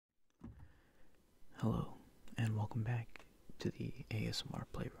Hello, and welcome back to the ASMR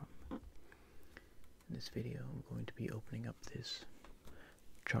Playroom. In this video, I'm going to be opening up this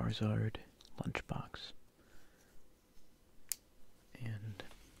Charizard lunchbox. And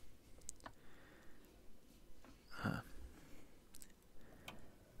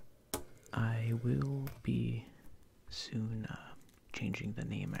I will be soon changing the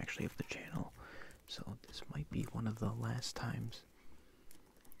name actually of the channel, so this might be one of the last times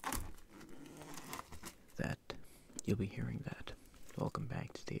that you'll be hearing that. Welcome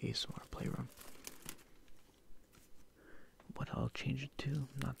back to the ASMR Playroom. What I'll change it to,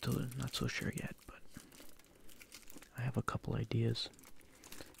 not so sure yet, but I have a couple ideas.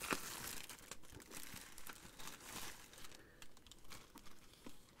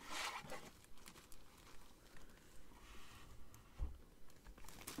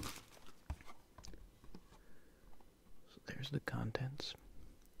 So there's the contents.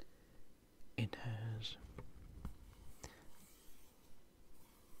 It has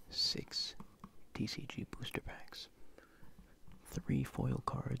 6 TCG booster packs, 3 foil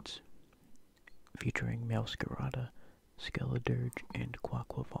cards featuring Meowscarada, Skeledirge, and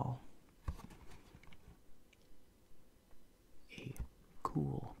Quaquaval, a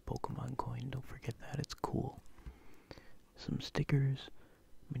cool Pokemon coin, don't forget that, it's cool, some stickers,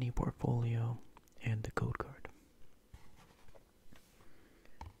 mini portfolio, and the code card.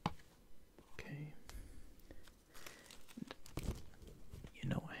 Okay. You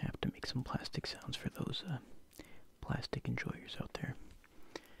know, I have to make some plastic sounds for those plastic enjoyers out there.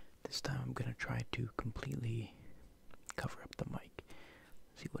 This time I'm gonna try to completely cover up the mic,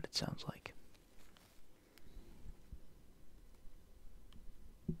 see what it sounds like.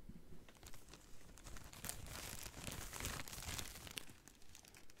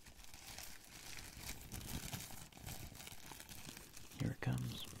 Here it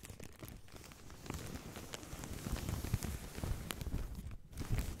comes.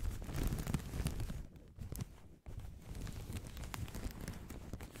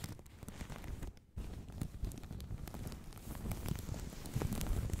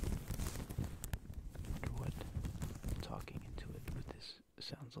 Talking into it with this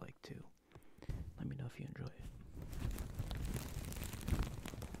sounds like too. Let me know if you enjoy it.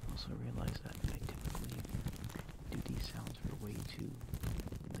 Also realize that I typically do these sounds for way too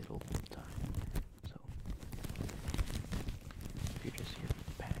little time. So if you're just here for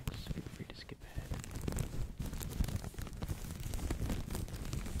the packs, feel free to skip ahead.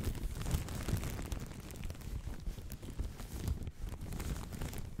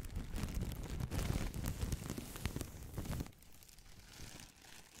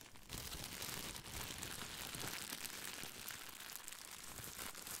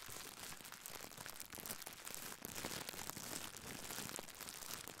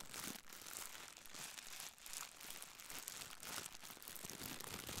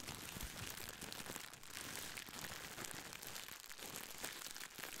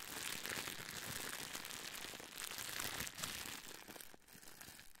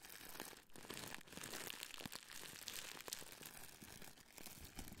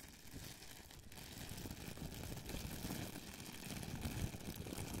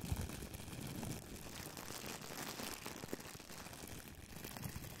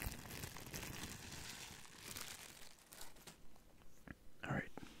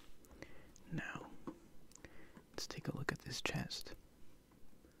 Take a look at this chest.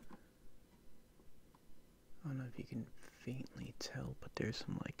 I don't know if you can faintly tell, but there's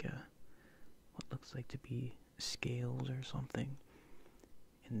some what looks like to be scales or something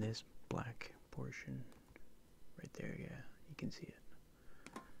in this black portion right there. Yeah, you can see it.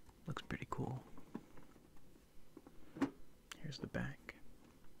 Looks pretty cool. Here's the back.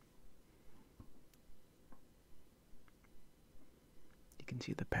 You can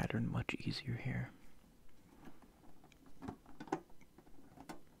see the pattern much easier here.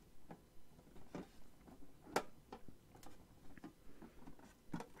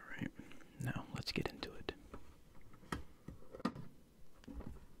 Let's get into it.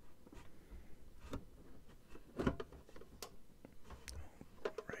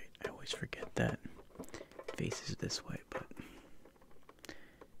 Right, I always forget that face is this way, but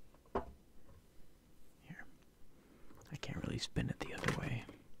here, I can't really spin it the other way.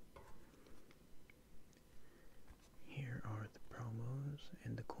 Here are the promos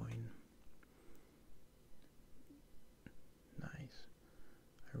and the coin. Nice.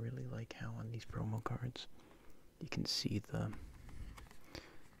 I really like how on these promo cards you can see the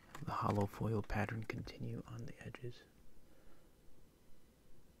hollow foil pattern continue on the edges.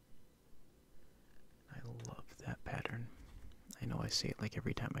 I love that pattern. I know I say it like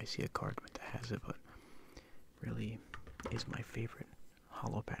every time I see a card that has it, but really is my favorite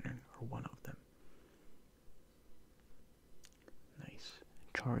hollow pattern, or one of them. Nice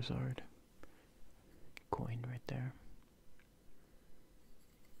Charizard coin right there.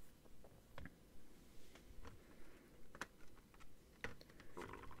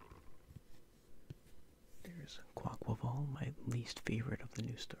 There's Quaquaval, my least favorite of the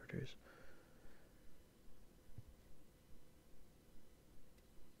new starters.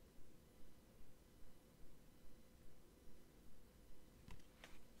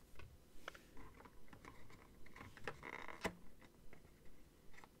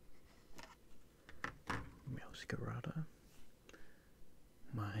 Meowscarada,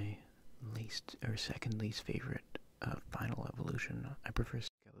 my least or second least favorite final evolution. I prefer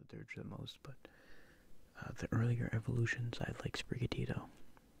Skeledirge the most, but the earlier evolutions I like Sprigatito.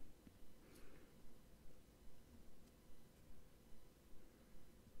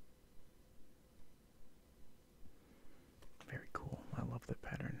 Very cool. I love the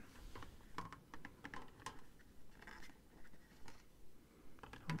pattern.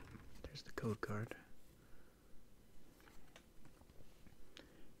 Oh, there's the code card.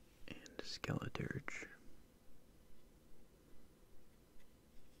 And Skeledirge.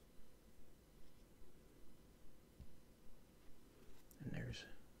 And there's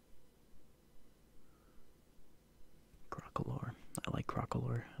Crocolore. I like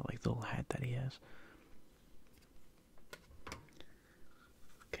Crocolore. I like the little hat that he has.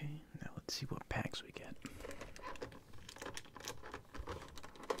 Okay, now let's see what packs we get.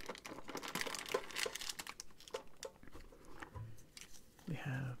 We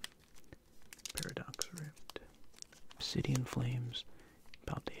have Paradox Rift, Obsidian Flames,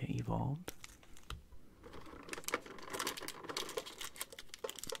 Paldea Evolved,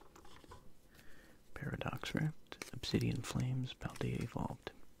 Paradox Rift, Obsidian Flames, Paldea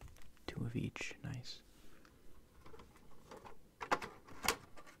Evolved. 2 of each, nice.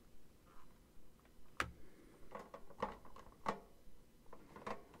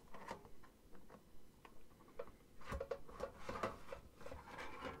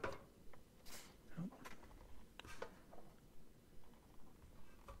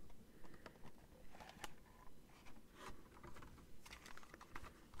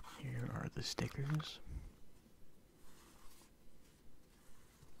 Here are the stickers.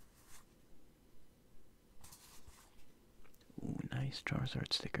 Ooh, nice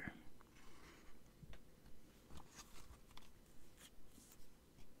Charizard sticker.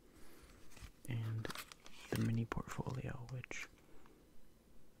 And the mini portfolio, which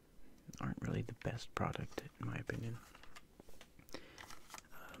aren't really the best product in my opinion.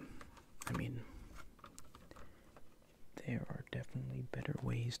 I mean, there are definitely better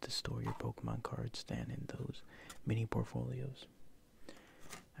ways to store your Pokemon cards than in those mini portfolios.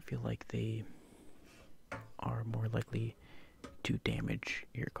 I feel like they are more likely to damage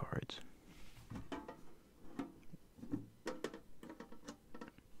your cards.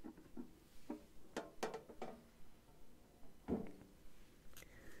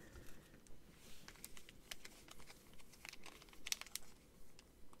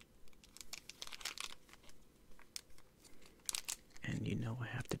 And you know I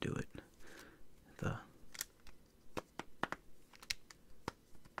have to do it.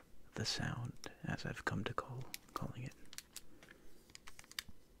 The sound, as I've come to calling it.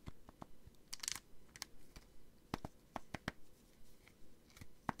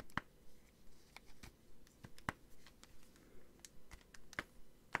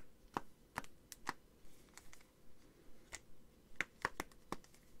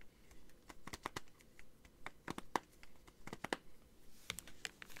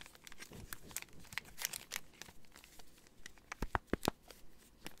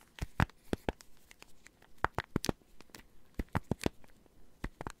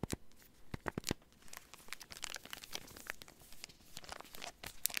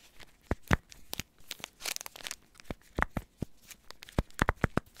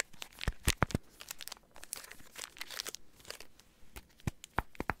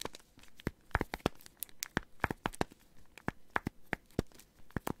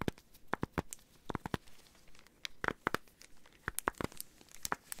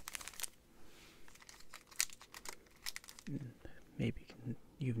 Maybe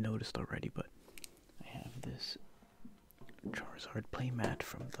you've noticed already, but I have this Charizard playmat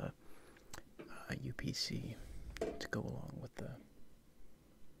from the UPC to go along with the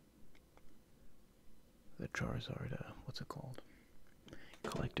Charizard, what's it called?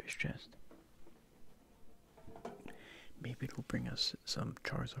 Collector's chest. Maybe it'll bring us some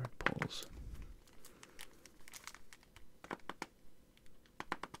Charizard pulls.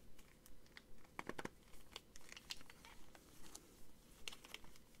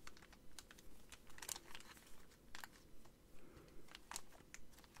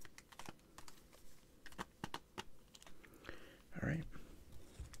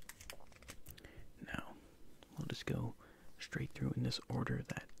 go straight through in this order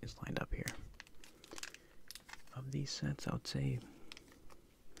that is lined up here. Of these sets, I would say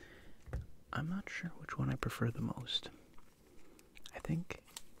I'm not sure which one I prefer the most. I think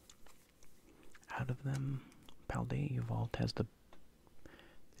out of them, Paldea Evolved has the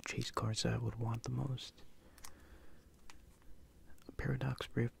chase cards that I would want the most. Paradox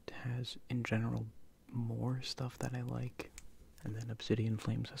Rift has, in general, more stuff that I like, and then Obsidian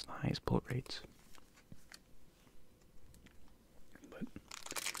Flames has the highest pull rates. But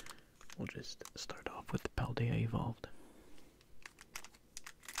we'll just start off with the Paldea Evolved.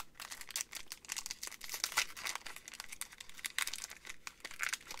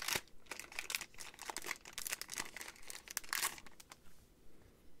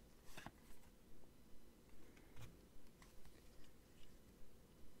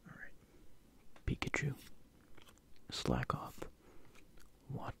 Pikachu, Slackoff,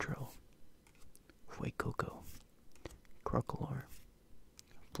 Wattrel, Fuecoco, Crocalor,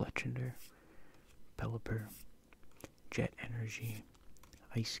 Fletchinder, Pelipper, Jet Energy,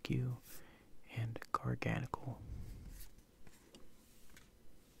 Ice-Q, and Garganacl.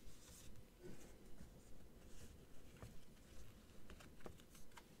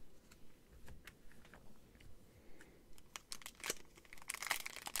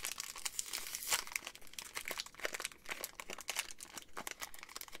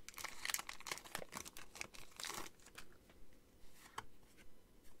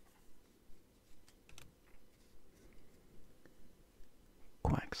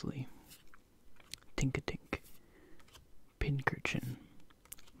 Quaxley, Tinkatink, Pincurchin,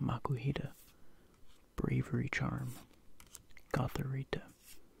 Makuhita, Bravery Charm, Gothorita,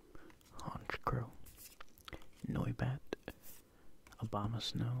 Honchkrow, Noibat,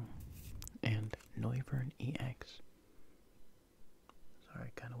 Abomasnow, and Noivern EX. Sorry,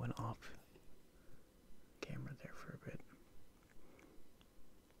 I kind of went off camera there for a bit.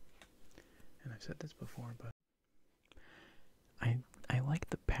 And I've said this before, but I like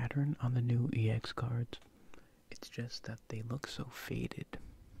the pattern on the new EX cards. It's just that they look so faded,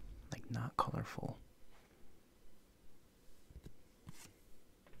 like not colorful.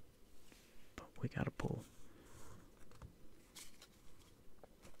 But we gotta pull.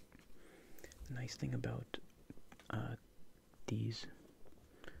 The nice thing about these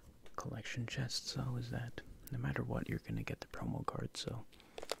collection chests, though, is that no matter what, you're gonna get the promo cards, so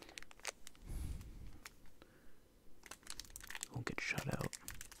won't get shut out.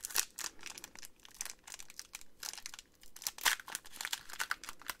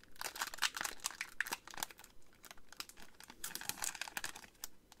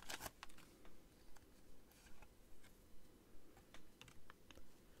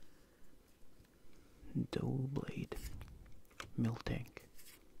 Doublade, Miltank,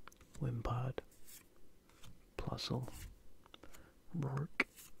 Wimpod, Plusle, Rourke,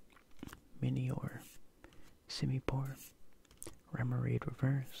 Minior, Simipour, Remoraid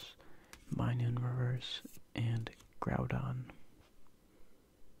Reverse, Minun Reverse, and Groudon.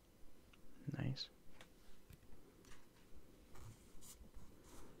 Nice.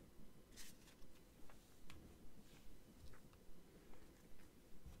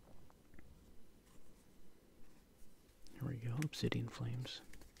 Here we go, Obsidian Flames.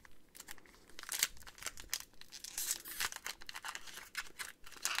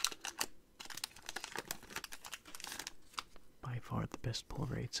 By far the best pull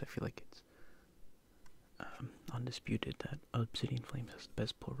rates. I feel like it's undisputed that Obsidian Flames has the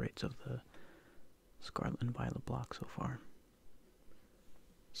best pull rates of the Scarlet and Violet block so far.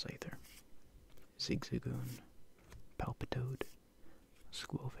 Scyther, Zigzagoon, Palpitoad,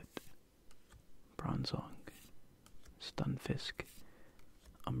 Squovit, Bronzong, Stunfisk,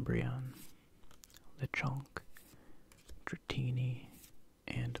 Umbreon, Lechonk, Dratini,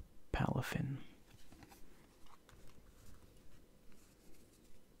 and Palafin.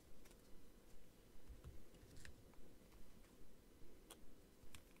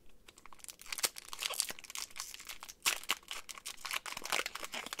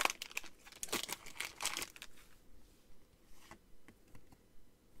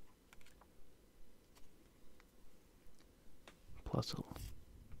 Plusle,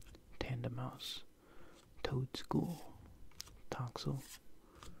 Tandemaus, Toadschool, Toxel,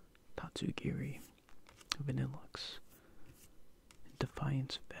 Tatsugiri, Vanillux,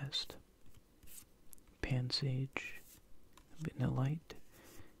 Defiance Vest, Pansage, Vanillite,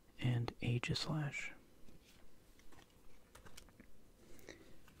 and Aegislash.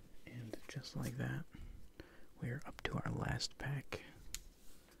 And just like that, we're up to our last pack.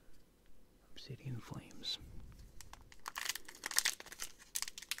 Obsidian Flames.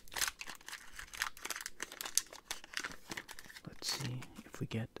 we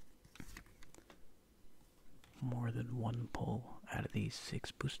get more than one pull out of these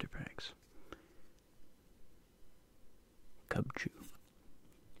 6 booster packs. Cubchoo,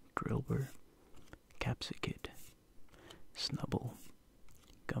 Drillbur, Capsicid, Snubble,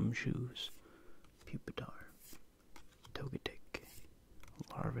 Gumshoes, Pupitar, Togetic,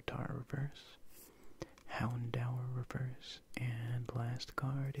 Larvitar Reverse, Houndour Reverse, and last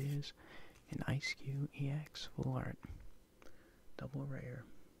card is an Ice-Q EX Full Art. Double rare.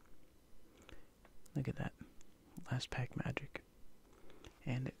 Look at that. Last pack magic.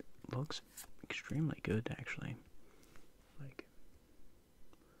 And it looks extremely good, actually. Like,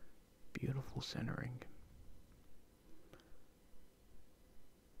 beautiful centering.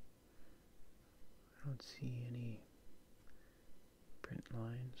 I don't see any print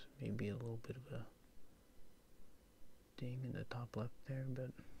lines. Maybe a little bit of a ding in the top left there, but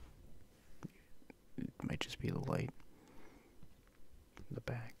it might just be the light. The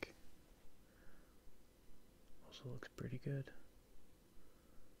back also looks pretty good.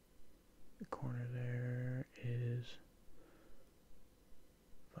 The corner there is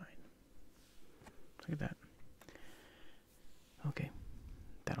fine. Look at that. Okay,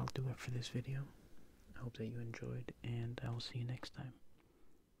 that'll do it for this video. I hope that you enjoyed, and I will see you next time.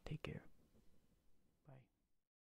 Take care.